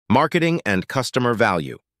Marketing and customer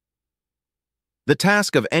value. The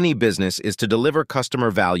task of any business is to deliver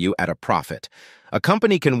customer value at a profit. A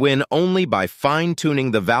company can win only by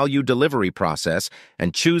fine-tuning the value delivery process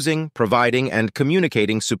and choosing, providing, and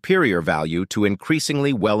communicating superior value to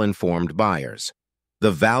increasingly well-informed buyers.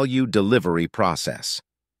 The value delivery process.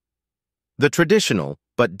 The traditional,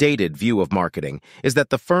 but dated view of marketing is that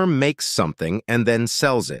the firm makes something and then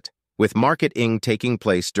sells it, with marketing taking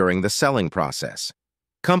place during the selling process.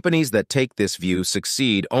 Companies that take this view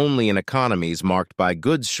succeed only in economies marked by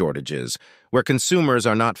goods shortages, where consumers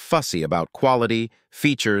are not fussy about quality,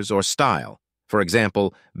 features, or style, for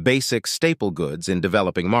example, basic staple goods in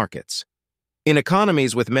developing markets. In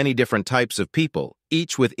economies with many different types of people,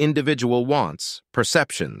 each with individual wants,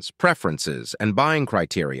 perceptions, preferences, and buying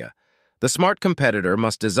criteria, the smart competitor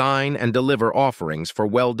must design and deliver offerings for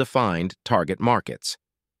well-defined target markets.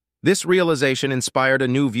 This realization inspired a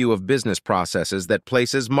new view of business processes that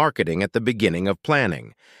places marketing at the beginning of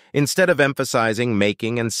planning. Instead of emphasizing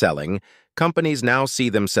making and selling, companies now see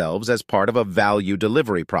themselves as part of a value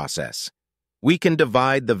delivery process. We can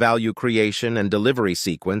divide the value creation and delivery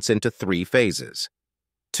sequence into 3 phases.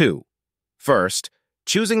 2. First,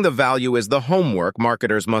 choosing the value is the homework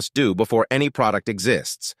marketers must do before any product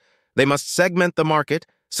exists. They must segment the market,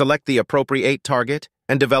 select the appropriate target,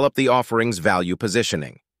 and develop the offering's value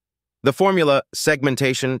positioning. The formula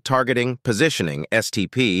segmentation, targeting, positioning,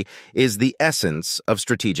 STP, is the essence of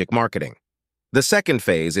strategic marketing. The second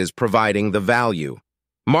phase is providing the value.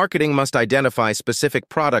 Marketing must identify specific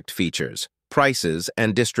product features, prices,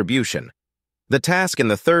 and distribution. The task in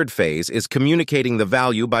the third phase is communicating the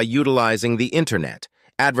value by utilizing the internet,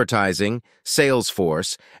 advertising,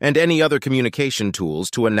 Salesforce, and any other communication tools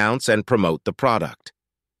to announce and promote the product.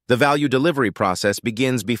 The value delivery process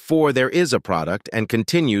begins before there is a product and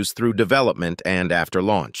continues through development and after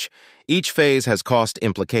launch. Each phase has cost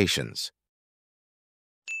implications.